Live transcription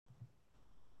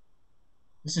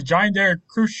This is Giant Derek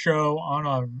Cruise Show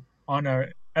on a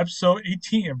episode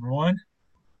 18, everyone.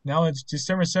 Now it's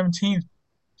December 17th,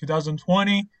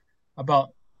 2020. About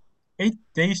 8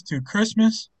 days to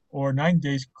Christmas, or 9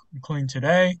 days including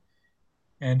today.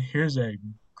 And here's a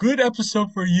good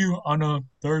episode for you on a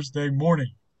Thursday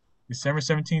morning, December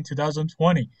 17th,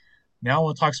 2020. Now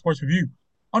we'll talk sports with you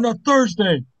on a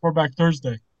Thursday, Throwback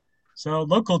Thursday. So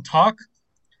local talk.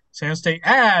 San State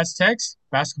Aztecs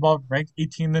basketball ranked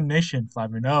 18 in the nation,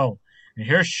 5-0. And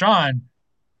here's Sean.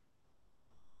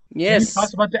 Any thoughts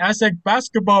Yes, about the Aztec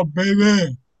basketball,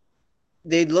 baby?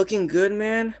 they looking good,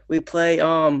 man. We play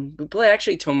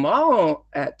actually tomorrow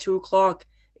at 2 o'clock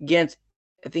against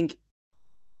I think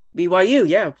BYU.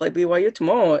 Yeah, play BYU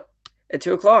tomorrow at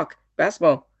 2 o'clock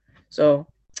basketball. So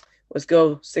let's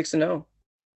go 6-0.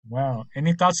 Wow.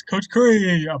 Any thoughts, Coach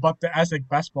Currie, about the Aztec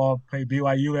basketball play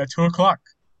BYU at 2 o'clock?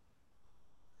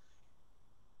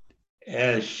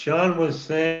 As Sean was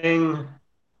saying,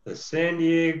 the San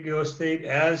Diego State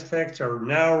Aztecs are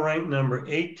now ranked number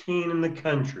 18 in the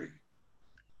country.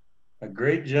 A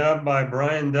great job by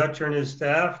Brian Dutcher and his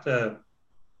staff to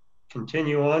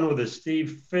continue on with the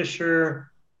Steve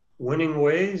Fisher winning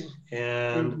ways.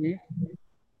 And Mm-hmm.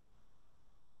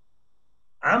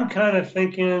 I'm kind of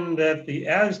thinking that the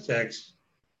Aztecs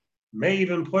may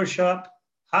even push up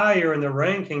higher in the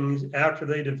rankings after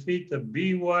they defeat the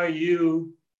BYU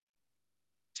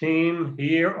team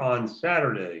here on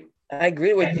Saturday. I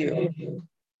agree with you.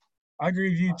 I agree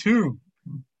with you too.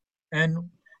 And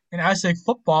in Aztec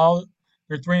football,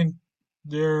 they're three and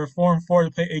they're 4-4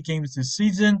 to play 8 games this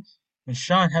season. And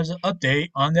Sean has an update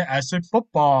on the Aztec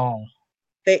football.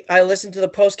 I listened to the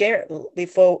post game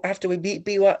before after we beat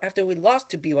BYU after we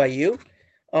lost to BYU.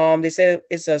 They said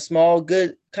it's a small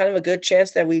good kind of a good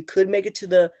chance that we could make it to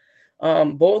the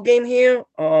bowl game here.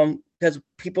 Because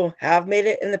people have made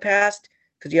it in the past.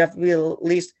 Because you have to be at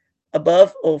least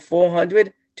above or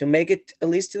 400 to make it at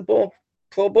least to the bowl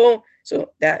Pro Bowl.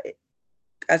 So that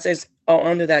says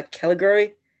under that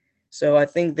category. So I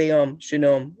think they should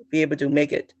be able to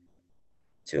make it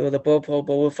to the Pro Bowl,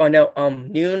 but we'll find out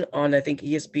noon on I think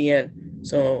ESPN.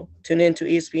 So tune in to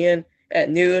ESPN at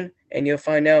noon, and you'll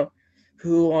find out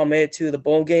who made it to the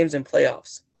bowl games and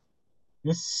playoffs.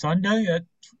 This Sunday at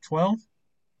 12?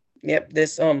 Yep,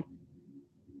 this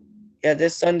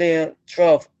Sunday at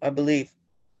 12, I believe.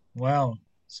 Wow.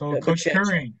 So, A good Coach chance.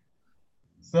 Curry,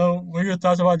 so what are your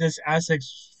thoughts about this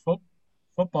Aztecs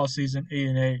football season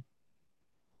 8-8?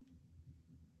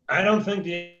 I don't think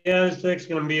the Aztecs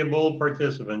going to be a bowl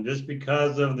participant just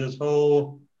because of this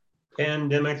whole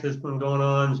pandemic that's been going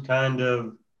on. It's kind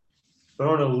of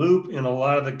thrown a loop in a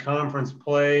lot of the conference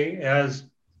play. As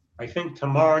I think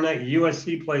tomorrow night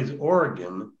USC plays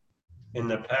Oregon in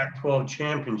the Pac-12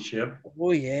 championship,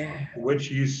 Oh yeah. which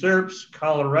usurps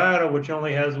Colorado, which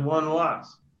only has one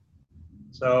loss.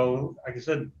 So, like I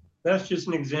said, that's just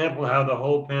an example of how the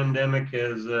whole pandemic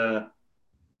has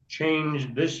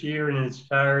changed this year in its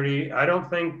entirety. I don't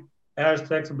think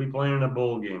Aztecs will be playing in a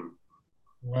bowl game.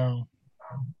 Wow.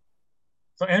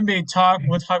 So NBA talk,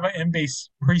 we'll talk about NBA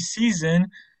preseason.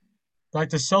 Like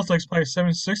the Celtics play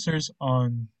 76ers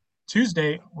on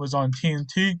Tuesday was on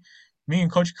TNT. Me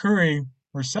and Coach Curry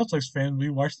were Celtics fans. We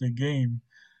watched the game.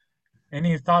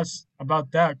 Any thoughts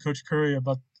about that, Coach Curry,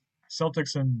 about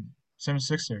Celtics and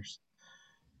 76ers?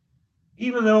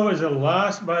 Even though it was a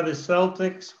loss by the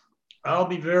Celtics, I'll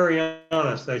be very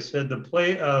honest. I said the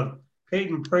play of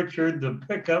Peyton Pritchard, the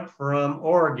pickup from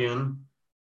Oregon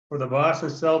for the Boston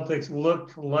Celtics,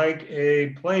 looked like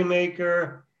a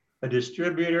playmaker, a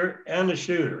distributor, and a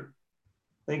shooter.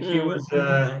 I think he was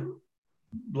Mm-hmm.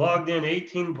 logged in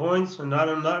 18 points and not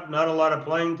a lot of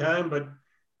playing time, but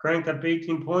cranked up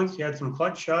 18 points. He had some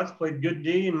clutch shots, played good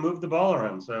D, and moved the ball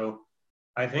around. So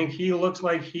I think he looks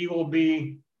like he will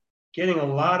be getting a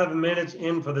lot of minutes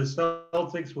in for the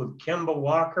Celtics with Kemba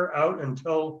Walker out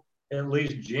until at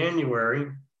least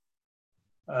January.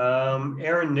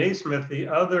 Aaron Naismith, the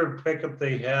other pickup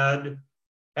they had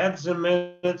some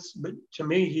minutes, but to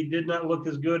me, he did not look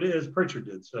as good as Pritchard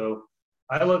did. So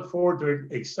I look forward to an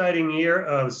exciting year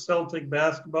of Celtic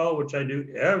basketball, which I do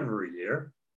every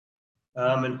year.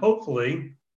 And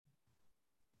hopefully,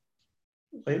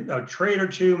 a trade or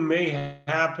two may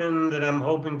happen that I'm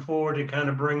hoping for to kind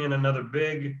of bring in another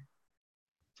big.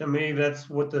 To me, that's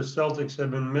what the Celtics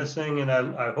have been missing, and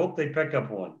I hope they pick up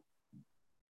one.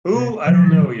 Yeah. Who, I don't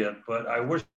know yet, but I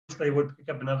wish they would pick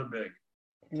up another big.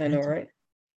 I know, right?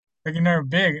 Picking their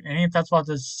big. Any thoughts about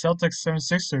the Celtics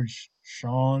 76ers,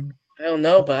 Sean? I don't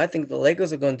know, but I think the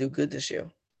Lakers are going to do good this year.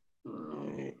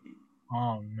 Mm,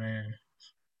 Oh man.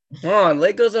 Oh,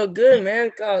 Lakers are good,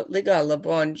 man. They got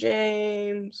LeBron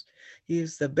James.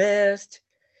 He's the best.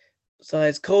 So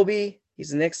it's Kobe. He's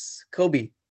the next Kobe.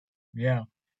 Yeah.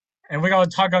 And we got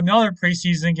to talk another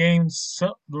preseason game.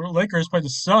 So, the Lakers play the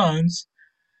Suns.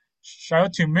 Shout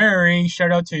out to Mary.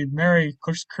 Shout out to Mary,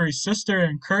 Coach Curry's sister,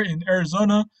 and Kurt in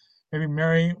Arizona. Maybe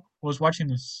Mary was watching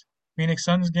this Phoenix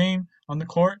Suns game on the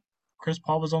court. Chris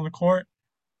Paul was on the court.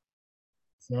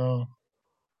 So,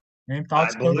 any I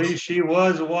thoughts, believe Coach? she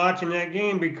was watching that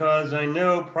game because I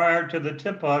know prior to the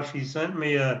tip off, she sent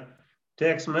me a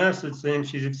text message saying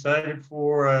she's excited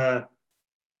for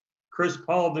Chris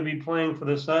Paul to be playing for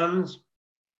the Suns.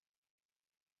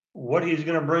 What he's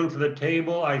going to bring to the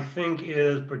table, I think,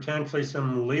 is potentially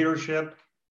some leadership.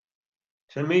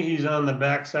 To me, he's on the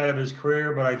backside of his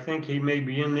career, but I think he may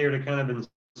be in there to kind of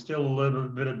instill a little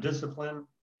bit of discipline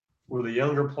with the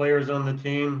younger players on the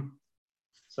team.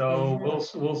 So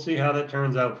Mm-hmm. we'll see how that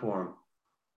turns out for him.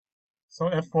 So,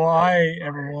 FYI,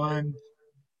 everyone,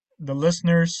 the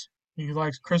listeners, he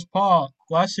likes Chris Paul.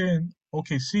 Last year in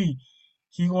OKC,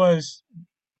 he was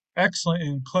excellent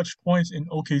in clutch points in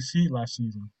OKC last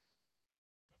season.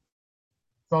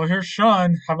 So here's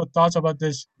Sean. Have a thoughts about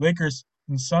this Lakers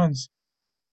and Suns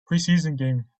preseason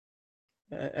game?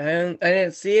 I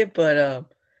didn't see it, but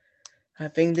I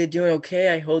think they're doing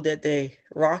okay. I hope that they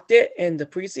rocked it in the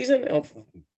preseason.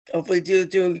 Hopefully,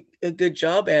 do a good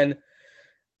job, and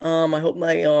I hope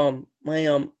my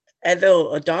other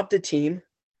adopted team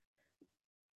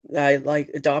that I like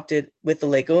adopted with the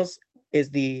Lakers is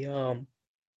the The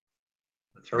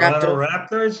Toronto Raptors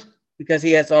Raptors, because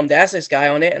he has the Essex guy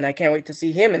on it, and I can't wait to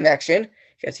see him in action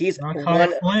because he's Malachi one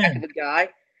heck of Flynn. a guy,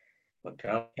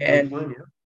 Calvin and Flynn, yeah.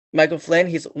 Michael Flynn,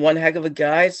 he's one heck of a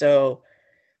guy. So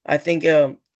I think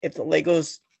if the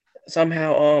Legos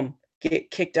somehow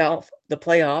get kicked out the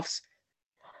playoffs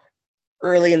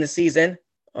early in the season,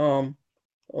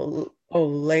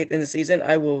 late in the season,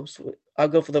 I'll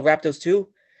go for the Raptors too,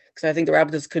 because I think the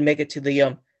Raptors could make it to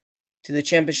the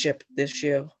championship this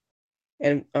year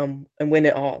and win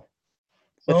it all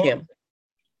with So him.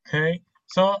 okay,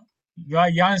 so you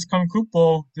got Giannis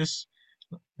Antetokounmpo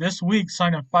this week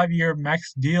signed a 5-year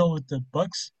max deal with the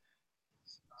Bucks.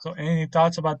 So any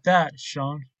thoughts about that,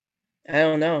 Sean? I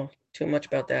don't know too much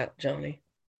about that, Johnny.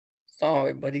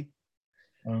 Sorry, buddy.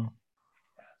 Uh,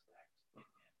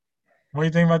 what do you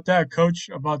think about that, Coach?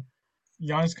 About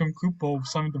Giannis Antetokounmpo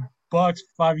signing the Bucks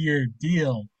 5-year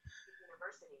deal?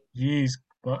 Jeez,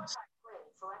 Bucks.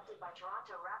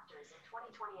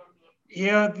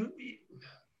 Yeah,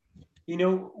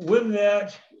 with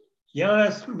that,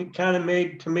 Giannis kind of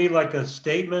made to me like a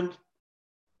statement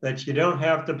that you don't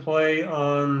have to play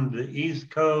on the East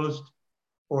Coast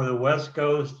or the West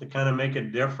Coast to kind of make a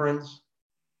difference.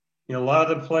 A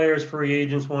lot of the players, free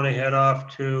agents, want to head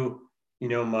off to,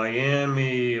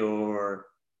 Miami or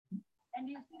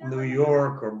New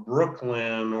York or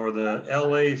Brooklyn or the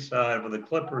LA side with the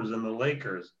Clippers and the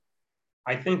Lakers.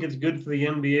 I think it's good for the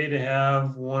NBA to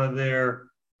have one of their,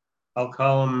 I'll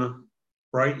call him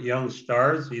bright young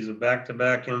stars. He's a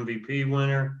back-to-back MVP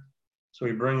winner, so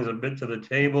he brings a bit to the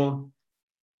table.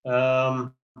 I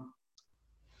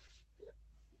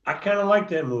kind of like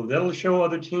that move. That'll show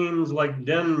other teams like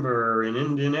Denver and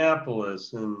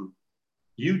Indianapolis and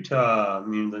Utah. I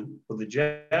mean, with the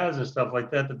Jazz and stuff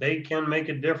like that, that they can make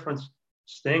a difference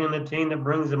staying in the team that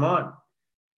brings them on.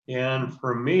 And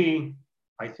for me,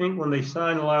 I think when they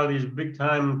sign a lot of these big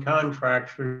time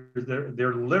contracts,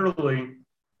 they're literally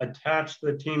attached to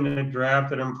the team that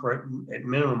drafted them for at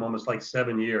minimum almost like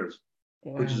 7 years,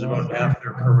 which is Wow. Wow. about half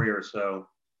their career. So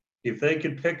if they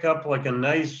could pick up like a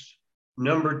nice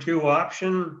number two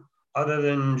option, other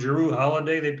than Jrue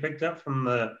Holiday, they picked up from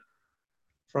the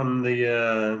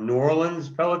New Orleans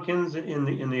Pelicans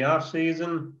in the off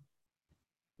season.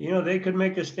 They could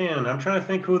make a stand. I'm trying to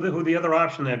think who the other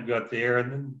option they've got there.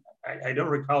 I don't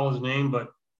recall his name, but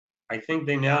I think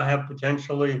they now have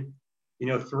potentially,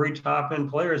 three top end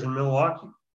players in Milwaukee.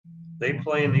 They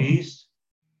play in the East,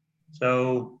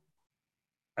 so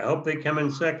I hope they come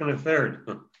in second or third.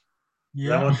 I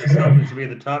Yeah, want the Celtics to be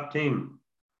the top team.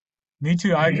 me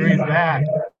too. I agree with that.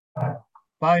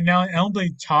 But now in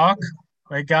MLB talk,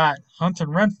 I got Hunter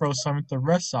Renfroe signed with the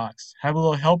Red Sox. Have a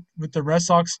little help with the Red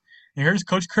Sox. And here's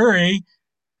Coach Curry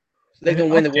So they with an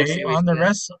can win the World update Series again. And On the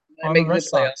make Red the playoffs.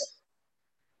 Sox.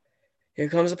 Here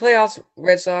comes the playoffs,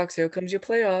 Red Sox. Here comes your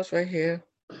playoffs right here.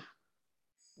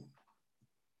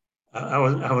 I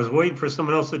was waiting for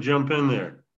someone else to jump in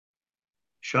there.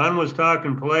 Sean was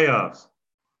talking playoffs.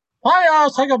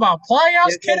 Playoffs? Talk about Here playoffs?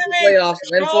 comes Kidding the me, playoffs.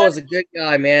 Renfro Sean? is a good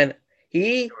guy, man. There we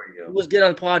He go. was good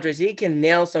on Padres. He can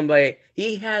nail somebody.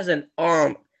 He has an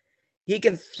arm. he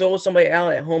can throw somebody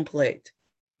out at home plate.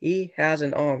 He has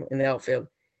an arm in the outfield.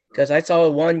 Because I saw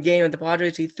one game at the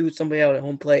Padres, he threw somebody out at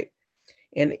home plate,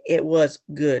 and it was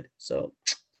good. So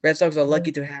Red Sox are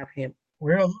lucky to have him.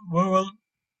 We're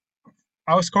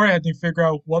our scorer had to figure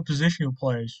out what position he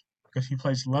plays because he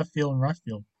plays left field and right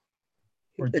field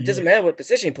or It doesn't DH. matter what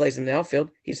position he plays in the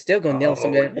outfield. He's still going to nail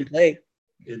somebody Oh, at home plate.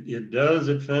 it does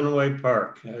at Fenway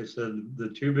Park. I said the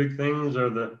two big things are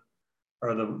the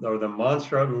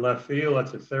monster out in left field.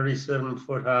 That's a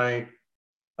 37-foot high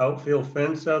outfield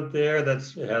fence out there.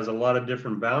 It has a lot of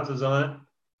different bounces on it.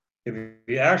 If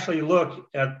you actually look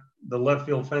at the left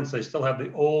field fence, they still have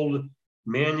the old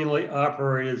manually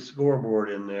operated scoreboard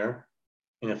in there.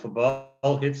 And if a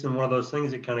ball hits in one of those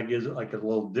things, it kind of gives it like a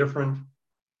little different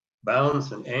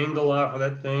bounce and angle off of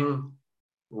that thing.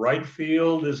 Right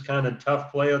field is kind of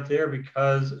tough play out there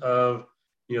because of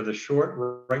the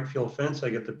short right field fence. I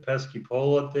get the pesky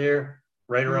pole up there,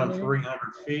 right around 300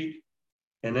 feet.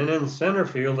 And then in center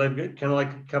field, they've got kind of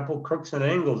like a couple crooks and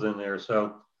angles in there.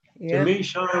 So to Yeah. me,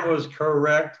 Sean was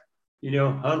correct.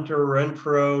 Hunter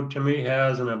Renfroe to me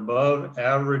has an above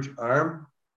average arm,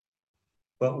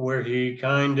 but where he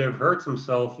kind of hurts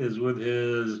himself is with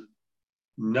his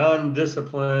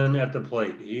non-discipline at the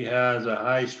plate. He has a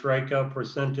high strikeout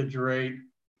percentage rate,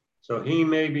 so he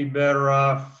may be better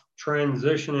off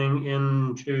transitioning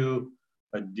into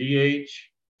a DH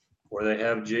where they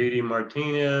have JD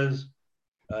Martinez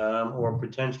or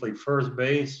potentially first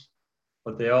base,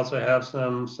 but they also have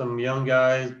some young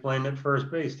guys playing at first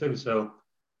base too. So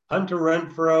Hunter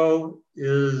Renfroe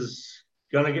is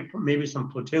going to get maybe some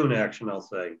platoon action, I'll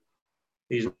say.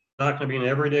 He's not going to be an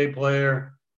everyday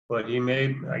player, but he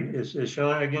made, as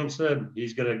Sean again said,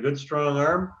 he's got a good, strong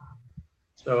arm.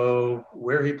 So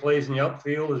where he plays in the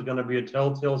outfield is going to be a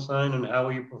telltale sign on how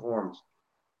he performs.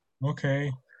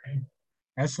 Okay.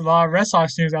 That's a lot of Red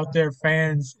Sox news out there,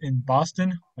 fans in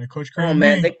Boston, like Coach Oh Currie.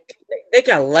 man, they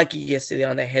got lucky yesterday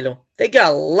on that hitter. They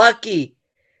got lucky.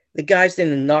 The guys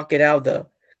didn't knock it out of the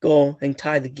goal and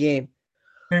tie the game.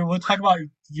 Hey, we'll talk about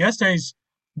yesterday's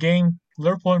game,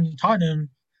 Liverpool and Tottenham.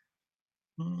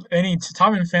 Any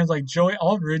Tottenham fans like Joey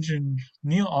Aldridge and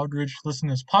Neil Aldridge listen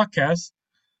to this podcast.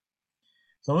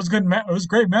 So it was good. It was a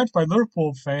great match by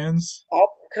Liverpool fans.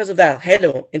 All because of that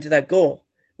header into that goal,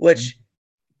 which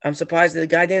I'm surprised that the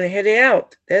guy didn't head it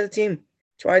out. The other team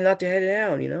tried not to head it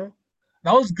out.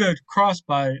 That was good cross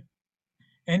by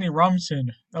Andy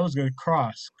Robinson. That was a good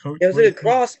cross. Coach, It was a good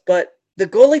cross, but the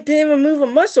goalie didn't even move a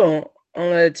muscle on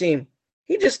the other team.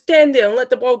 He just stand there and let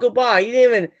the ball go by. He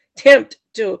didn't even attempt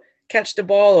to catch the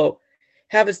ball or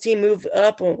have his team move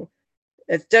up or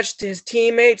touch his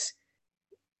teammates.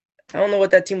 I don't know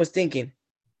what that team was thinking.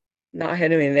 Not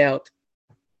heading it out.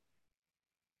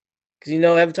 Because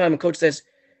every time a coach says,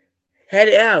 head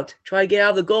it out, try to get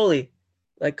out of the goalie.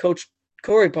 Like Coach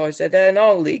Currie probably said that in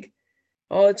our league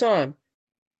all the time.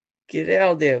 Get it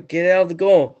out there. Get it out of the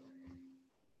goal.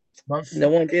 but No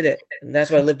one did it. And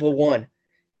that's why Liverpool won.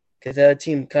 Because the other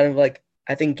team kind of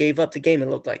I think gave up the game, it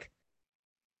looked like.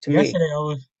 To me.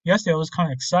 yesterday I was kind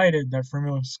of excited that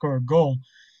Firmino scored a goal,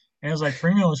 and it was like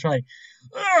Firmino was like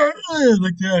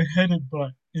that headed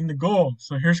but in the goal.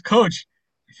 So here's Coach,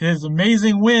 his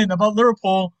amazing win about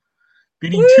Liverpool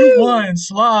beating 2-1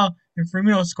 Slav, and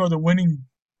Firmino scored the winning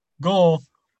goal.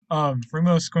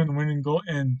 Firmino scored the winning goal,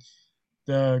 and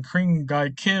the Korean guy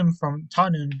Kim from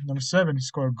Tottenham, number 7,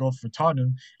 scored a goal for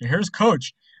Tottenham. And here's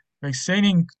Coach,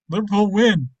 exciting Liverpool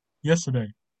win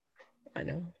yesterday. I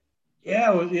know.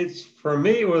 Yeah, it's for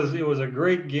me. It was a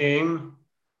great game,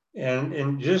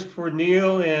 and just for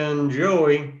Neil and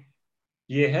Joey,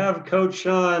 you have Coach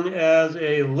Sean as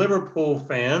a Liverpool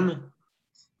fan,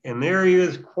 and there he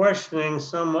is questioning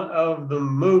some of the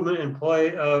movement and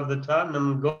play of the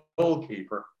Tottenham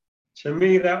goalkeeper. To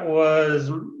me, that was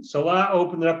Salah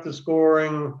opened up the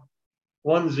scoring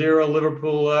 1-0,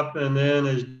 Liverpool up, and then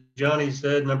as Johnny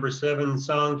said, number 7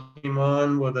 Song came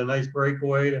on with a nice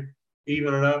breakaway to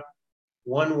even it up.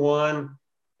 1-1.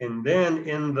 And then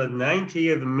in the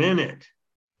 90th minute,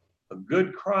 a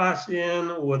good cross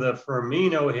in with a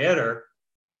Firmino header.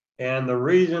 And the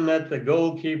reason that the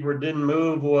goalkeeper didn't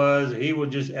move was he was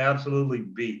just absolutely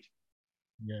beat.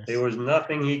 Yes. There was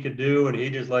nothing he could do, and he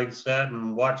just sat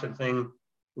and watched the thing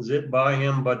zip by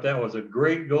him. But that was a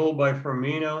great goal by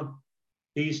Firmino.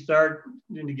 He's starting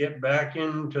to get back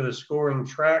into the scoring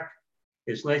track.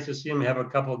 It's nice to see him have a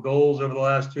couple of goals over the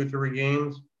last 2-3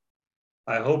 games.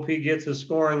 I hope he gets his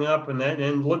scoring up,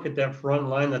 and look at that front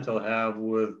line that they'll have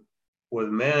with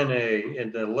Mane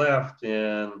at the left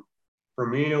and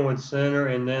Firmino at center,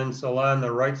 and then Salah on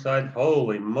the right side.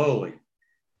 Holy moly.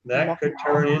 That could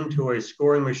turn into a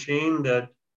scoring machine that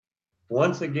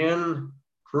once again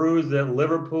proves that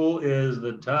Liverpool is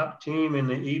the top team in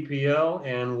the EPL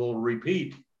and will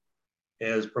repeat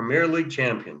as Premier League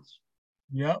champions.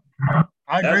 Yep.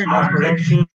 I That's agree with my you, Coach.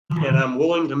 prediction, and I'm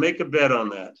willing to make a bet on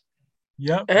that.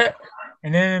 Yep. Uh,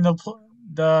 And then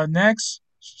the next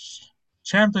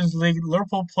Champions League,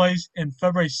 Liverpool plays in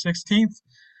February 16th.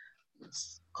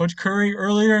 Coach Currie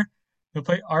earlier, he'll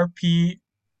play RP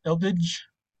Ilbij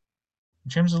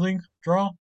Champions League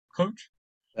draw. Coach.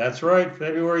 That's right,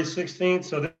 February 16th.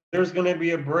 So there's going to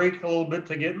be a break a little bit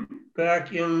to get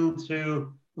back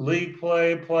into league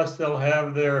play. Plus, they'll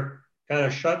have their kind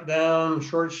of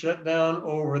short shutdown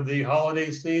over the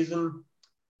holiday season.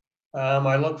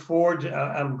 I look forward to,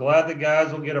 I'm glad the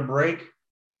guys will get a break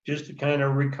just to kind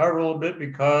of recover a little bit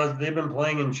because they've been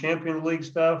playing in Champions League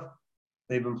stuff.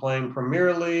 They've been playing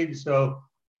Premier League. So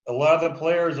a lot of the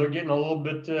players are getting a little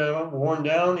bit worn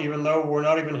down, even though we're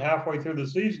not even halfway through the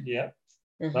season yet.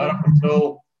 Not up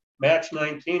until match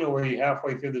 19 or we're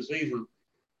halfway through the season.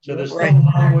 So there's still a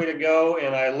long way to go.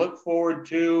 And I look forward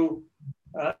to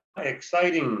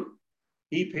exciting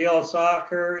EPL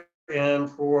soccer. And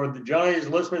for the Johnny's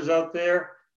listeners out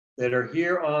there that are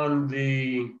here on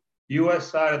the U.S.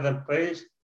 side of the face,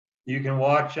 you can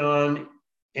watch on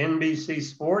NBC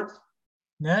Sports.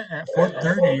 Net at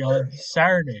 4:30 on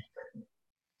Saturday.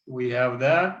 We have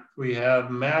that. We have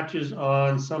matches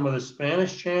on some of the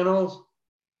Spanish channels.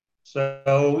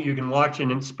 So you can watch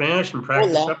it in Spanish and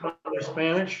practice up on their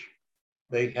Spanish.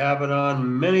 They have it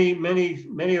on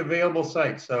many available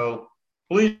sites. So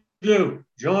please do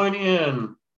join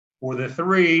in for the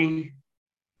 3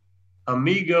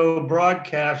 amigo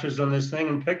broadcasters on this thing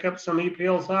and pick up some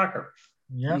EPL soccer.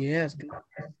 Yep. Yes.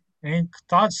 Any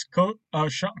thoughts, Coach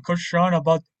Sean,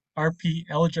 about RP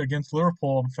Elgin against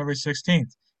Liverpool on February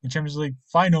 16th in Champions League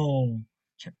final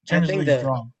I Champions think League the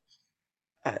draw?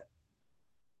 I,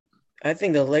 I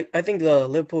think the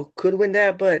Liverpool could win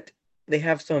that, but they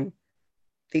have some.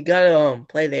 They gotta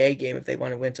play the A game if they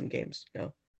want to win some games. You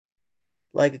know,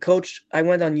 like a coach. I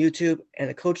went on YouTube and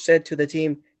the coach said to the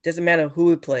team, "Doesn't matter who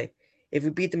we play. If we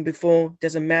beat them before,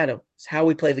 doesn't matter. It's how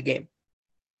we play the game.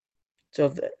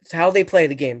 So it's how they play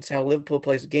the game. It's how Liverpool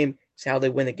plays the game. It's how they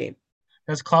win the game."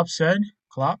 As Klopp said,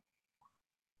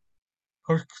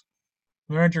 Coach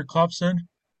Manager Klopp said.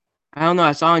 I don't know.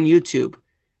 I saw on YouTube,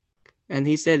 and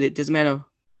he said it doesn't matter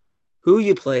who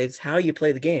you play. It's how you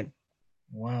play the game.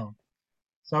 Wow.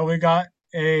 So we got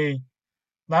a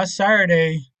last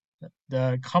Saturday,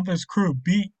 the Compass Crew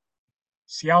beat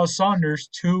Seattle Saunders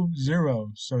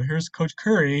 2-0. So here's Coach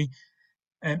Currie,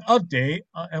 an update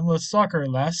on MLS soccer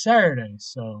last Saturday.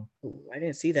 So Ooh, I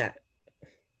didn't see that.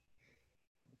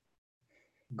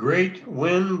 Great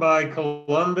win by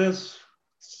Columbus.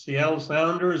 Seattle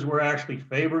Sounders were actually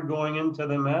favored going into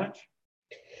the match.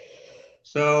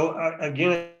 So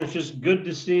again, it's just good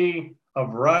to see a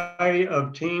variety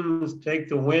of teams take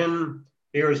the win.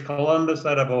 Here's Columbus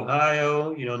out of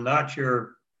Ohio, not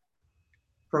your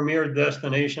premier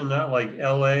destination, not like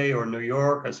LA or New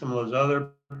York or some of those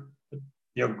other,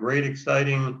 great,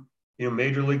 exciting,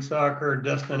 Major League Soccer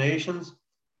destinations.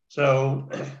 So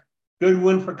good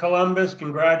win for Columbus.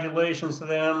 Congratulations to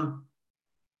them.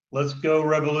 Let's go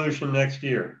Revolution next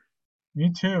year. me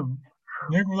too.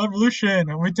 New Revolution.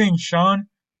 What do you think, Sean?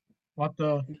 What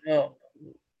the? No,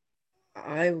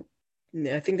 I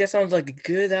think that sounds like a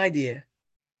good idea.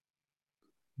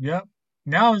 Yep.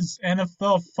 Now it's NFL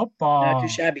Not too football.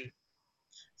 shabby.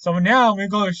 So now we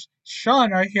go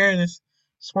Sean right here. This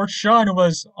Sports Sean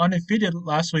was undefeated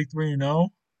last week, 3-0.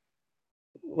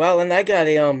 Well, and I got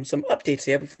some updates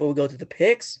here before we go to the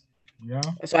picks. Yeah.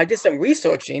 So I did some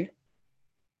researching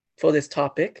for this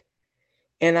topic,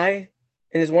 and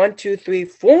there's 1, 2, 3,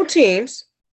 4 teams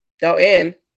that are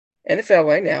in NFL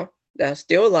right now that are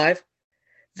still alive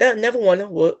that never won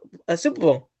a Super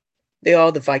Bowl. They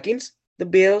are the Vikings, the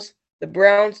Bills, the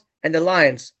Browns, and the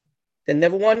Lions. They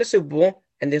never won the Super Bowl,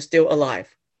 and they're still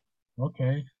alive.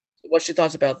 Okay. What's your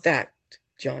thoughts about that,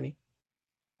 Johnny?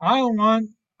 I don't want.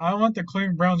 I want the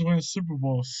Cleveland Browns to win the Super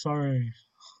Bowl. Sorry.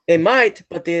 They might,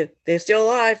 but they're still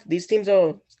alive. These teams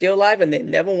are still alive, and they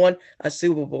never won a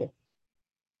Super Bowl.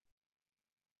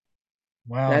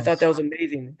 And I Wow. thought that was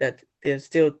amazing that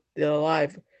they're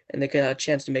alive and they got a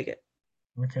chance to make it.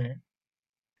 Okay.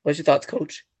 What's your thoughts,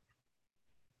 Coach?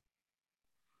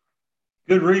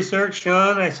 Good research,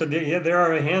 Sean. I said, yeah, there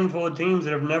are a handful of teams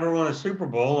that have never won a Super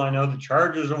Bowl. I know the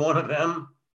Chargers are one of them,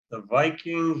 the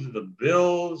Vikings, the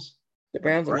Bills, The the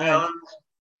Browns alive. Browns.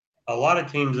 A lot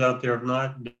of teams out there have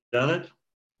not done it.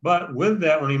 But with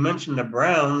that, when he mentioned the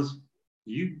Browns,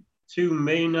 you two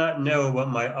may not know, but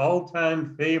my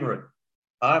all-time favorite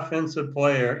offensive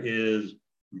player is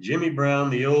Jimmy Brown,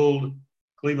 the old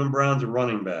Cleveland Browns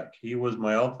running back. He was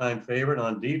my all-time favorite.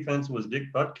 On defense was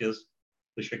Dick Butkus,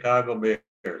 the Chicago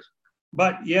Bears.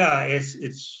 But yeah,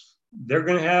 it's they're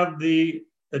going to have the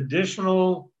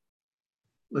additional.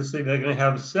 Let's see, they're going to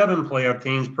have 7 playoff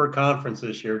teams per conference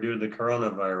this year due to the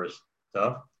coronavirus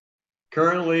stuff.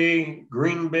 Currently,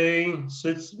 Green Bay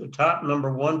sits the top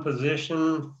number 1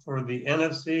 position for the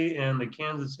NFC, and the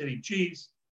Kansas City Chiefs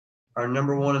are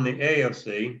number 1 in the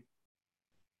AFC.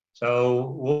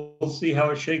 So we'll see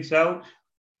how it shakes out.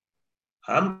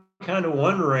 I'm kind of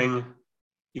wondering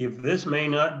if this may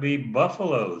not be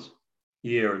Buffalo's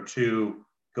year to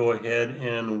go ahead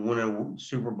and win a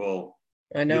Super Bowl.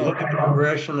 I You know. look at the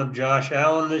progression of Josh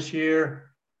Allen this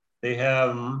year. They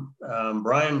have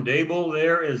Brian Dable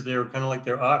there as their kind of like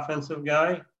their offensive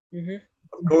guy. Mm-hmm.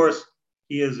 Of course,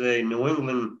 he is a New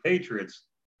England Patriots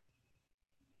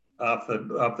off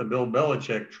the Bill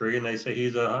Belichick tree, and they say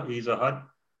he's a hot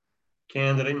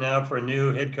candidate now for a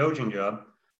new head coaching job.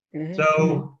 Mm-hmm.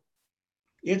 So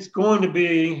it's going to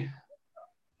be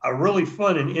a really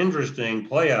fun and interesting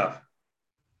playoff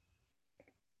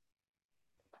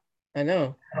I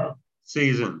know.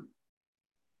 season.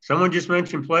 Someone just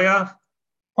mentioned playoff.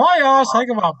 Playoffs. Talk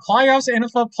about playoffs,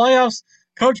 NFL playoffs.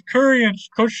 Coach Currie and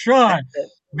Coach Sean.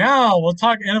 Now we'll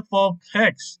talk NFL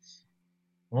picks.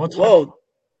 We'll talk. Whoa.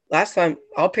 Last time,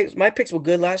 my picks were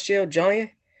good last year.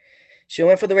 Johnny, she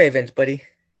went for the Ravens, buddy.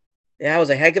 That was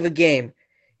a heck of a game.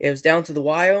 It was down to the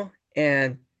wire,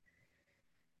 and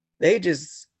they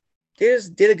just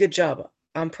did a good job.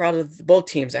 I'm proud of both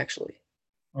teams, actually.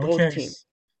 Both Okay. teams.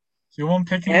 So one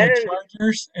picking the And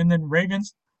Chargers and then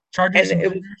Ravens. Chargers and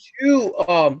Raiders.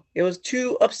 it was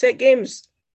two upset games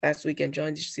last weekend,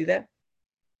 John. Did you see that?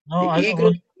 No, The I don't.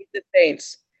 Eagles beat the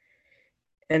Saints,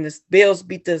 and the Bills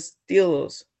beat the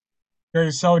Steelers.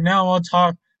 Okay, so now we'll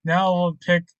talk. Now we'll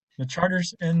pick the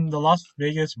Chargers and the Las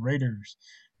Vegas Raiders.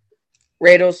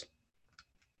 Raiders.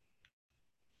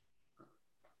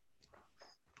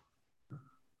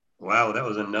 Wow, that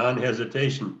was a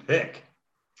non-hesitation pick.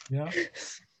 Yeah.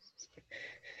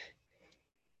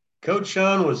 Coach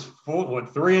Sean was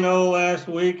 3-0 last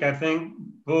week. I think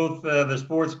both the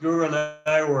sports guru and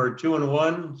I were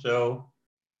 2-1. So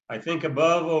I think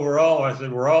above overall. I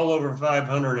said we're all over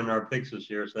 500 in our picks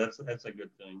this year, so that's a good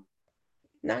thing.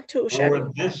 Not too shabby.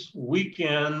 For this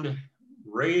weekend,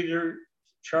 Raider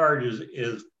Chargers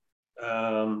is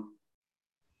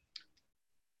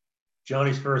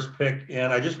Johnny's first pick,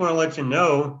 and I just want to let you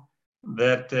know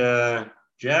that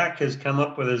Jack has come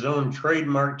up with his own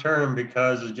trademark term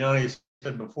because, as Johnny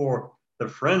said before, the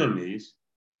frenemies.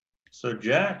 So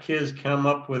Jack has come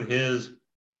up with his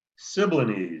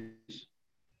siblings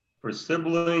for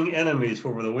sibling enemies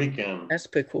for the weekend. That's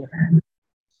pretty cool.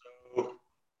 So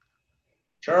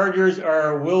Chargers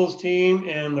are Will's team,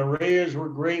 and the Raiders were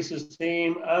Grace's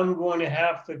team. I'm going to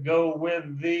have to go with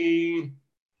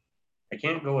I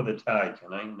can't go with a tie,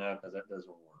 can I? No, because that doesn't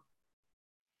work.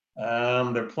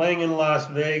 They're playing in Las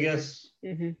Vegas.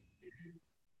 Mm-hmm.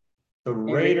 The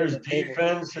Raiders'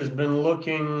 defense has been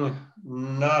looking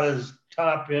not as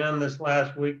top end this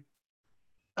last week.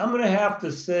 I'm going to have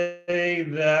to say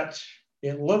that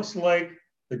it looks like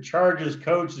the Chargers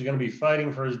coach is going to be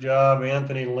fighting for his job,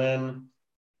 Anthony Lynn.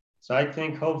 So I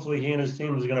think hopefully he and his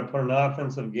team is going to put an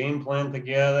offensive game plan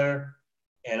together.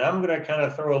 And I'm going to kind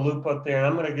of throw a loop up there, and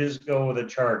I'm going to just go with the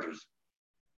Chargers.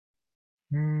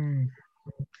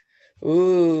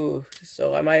 Ooh,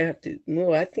 so I might have to.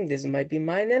 No, I think this might be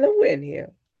mine and a win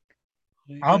here.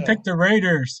 I'll pick the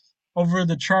Raiders over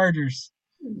the Chargers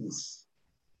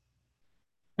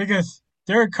because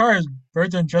Derek Carr is better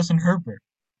than Justin Herbert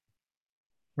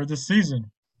for the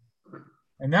season.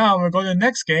 And now we'll go to the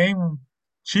next game,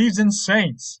 Chiefs and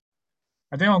Saints.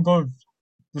 I think I'll go with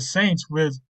the Saints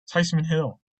with Tyson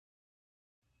Hill.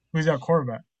 Who's our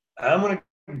quarterback? I'm going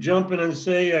to jump in and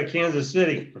say Kansas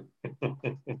City.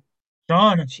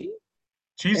 John,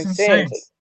 Chiefs and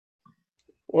Saints.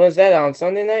 Was that on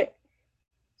Sunday night?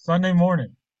 Sunday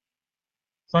morning.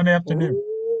 Sunday afternoon.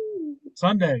 Ooh.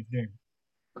 Sunday game.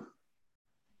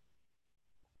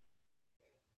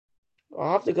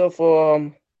 I'll have to go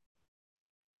for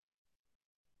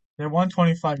They're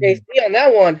 125 JC on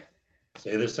that one.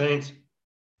 Say the Saints.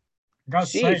 Got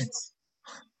Saints.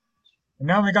 And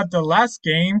now we got the last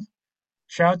game.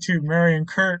 Shout out to Mary and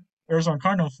Kurt, Arizona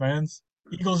Cardinal fans.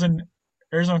 Eagles and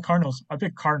Arizona Cardinals. I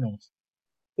picked Cardinals.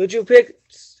 Who'd you pick?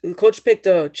 The coach picked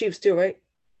the Chiefs too, right?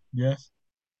 Yes.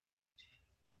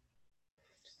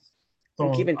 So,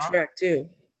 I'm keeping track too.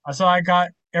 So I got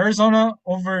Arizona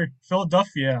over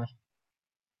Philadelphia.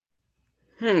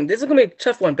 This is gonna be a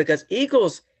tough one because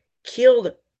Eagles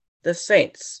killed the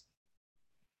Saints.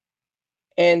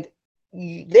 and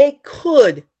they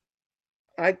could,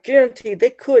 I guarantee, they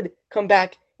could come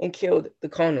back and kill the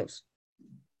Cardinals.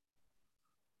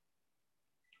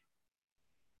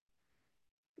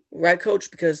 Right, Coach?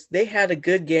 Because they had a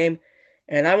good game,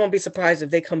 and I won't be surprised if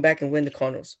they come back and win the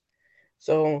Cardinals.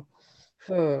 So,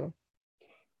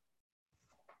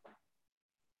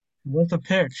 What's the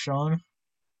pick, Sean?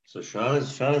 So Sean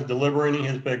is deliberating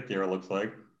his pick there. It looks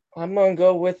like I'm gonna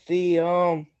go with the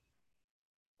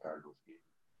Cardinals game.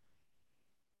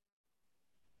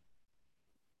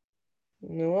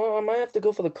 No, I might have to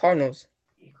go for the Cardinals.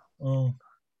 Oh,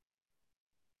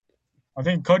 I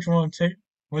think Coach will take.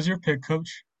 What's your pick,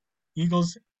 Coach?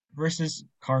 Eagles versus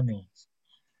Cardinals.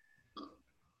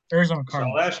 Arizona So I'll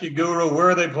Cardinals. ask you, Guru, where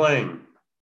are they playing?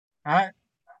 At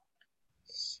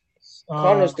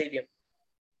Cardinals Stadium.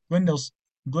 Glendale.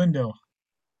 Glendale.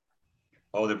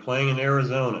 Oh, they're playing in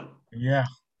Arizona. Yeah.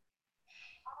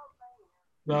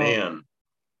 The Man,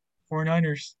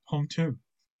 49ers home too.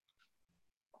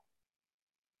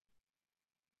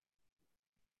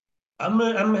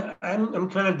 I'm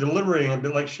kind of deliberating a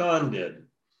bit like Sean did.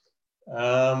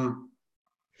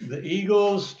 The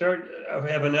Eagles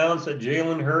have announced that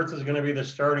Jalen Hurts is going to be the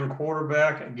starting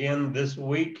quarterback again this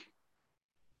week.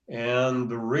 And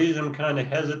the reason I'm kind of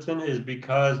hesitant is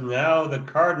because now the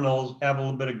Cardinals have a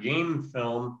little bit of game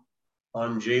film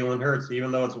on Jalen Hurts,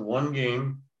 even though it's one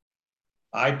game.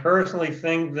 I personally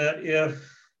think that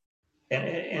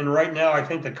and right now I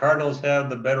think the Cardinals have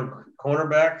the better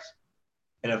cornerbacks.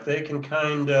 And if they can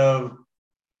kind of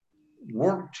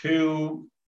work to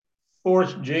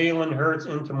force Jalen Hurts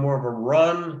into more of a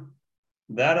run,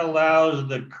 that allows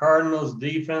the Cardinals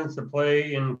defense to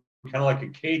play in kind of like a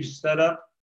cage setup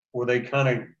where they kind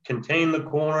of contain the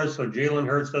corners so Jalen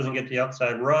Hurts doesn't get the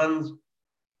outside runs.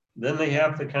 Then they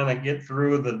have to kind of get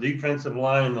through the defensive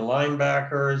line and the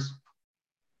linebackers.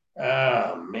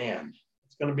 Man,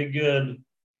 it's going to be good.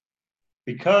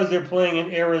 Because they're playing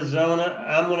in Arizona,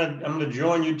 I'm gonna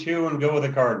join you two and go with the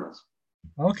Cardinals.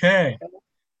 Okay.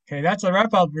 Okay, that's a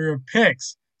wrap up of your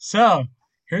picks. So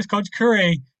here's Coach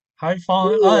Currie. How you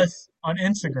following Ooh, us on good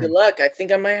Instagram? luck. I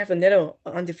think I might have a netto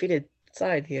undefeated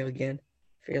side here again.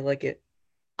 Feel like it.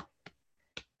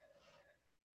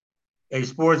 Hey,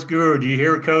 sports guru, do you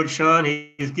hear Coach Sean?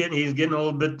 He's getting a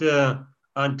little bit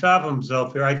on top of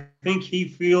himself here. I think he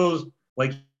feels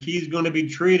like he's going to be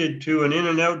treated to an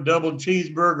In-N-Out double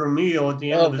cheeseburger meal at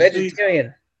the end Oh, of the season.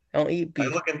 vegetarian. I don't eat I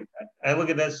beef. look at I look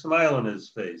at that smile on his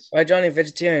face. Right, Johnny?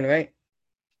 Vegetarian, right?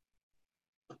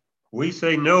 We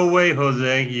say no way,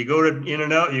 Jose. You go to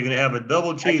In-N-Out, you're going to have a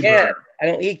double I can't. cheeseburger. I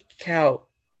don't eat cow.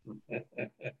 Good.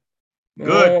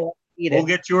 No, eat We'll it.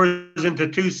 get yours into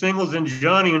two singles, and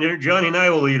Johnny and I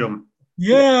will eat them.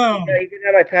 Yeah, Yeah. you can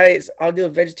have my patties. I'll do a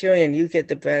vegetarian. You get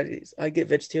the patties. I get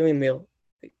vegetarian meal.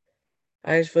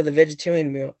 I asked for the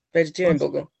vegetarian meal. Vegetarian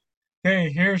burger.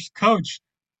 Okay, here's Coach.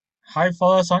 How you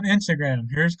follow us on Instagram?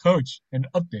 Here's Coach. An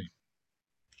update.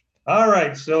 All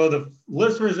right, so the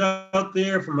listeners out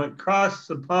there from across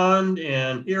the pond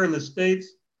and here in the States,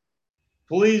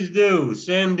 please do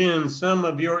send in some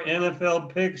of your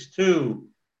NFL picks to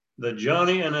the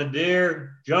Johnny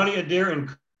Adair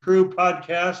and Crew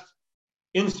podcast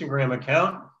Instagram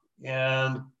account.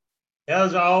 And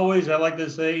as always, I like to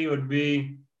say it would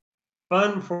be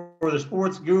fun for the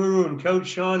sports guru and Coach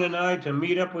Sean and I to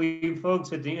meet up with you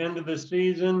folks at the end of the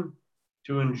season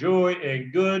to enjoy a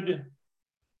good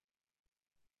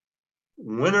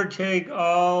winner take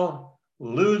all,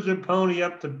 loser pony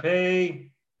up to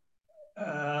pay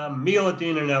meal at the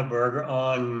In-N-Out Burger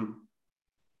on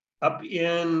up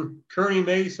in Kearney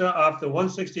Mesa off the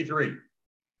 163.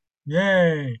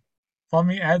 Yay. Follow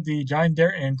me at the Giant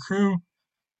Dare and Crew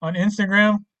on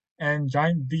Instagram and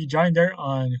the Giant Dare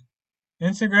on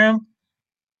Instagram. Go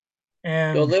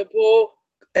And Liverpool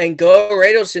and go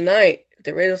Raiders tonight.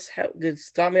 The Raiders could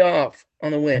start me off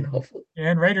on a win, hopefully.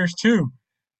 and Raiders too.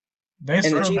 Thanks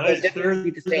And the for Chiefs are Tonight's definitely going to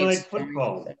beat the Thursday night Saints.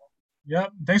 football.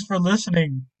 yep. Thanks for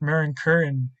listening, Marin Kerr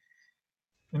in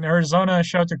Arizona.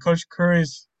 Shout out to Coach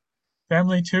Curry's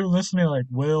family too, listening like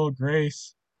Will,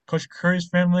 Grace, Coach Curry's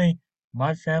family,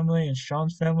 my family, and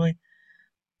Sean's family.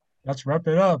 Let's wrap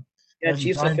it up. Yeah, That's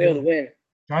Chiefs are favored to win.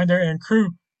 Giant Dare and Crew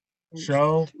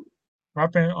show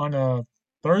wrapping on a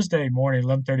Thursday morning,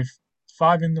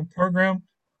 11:35 in the program.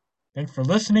 Thanks for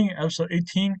listening. Episode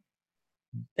 18.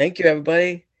 Thank you,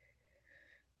 everybody.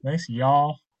 Thanks,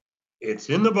 y'all. It's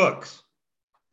in the books.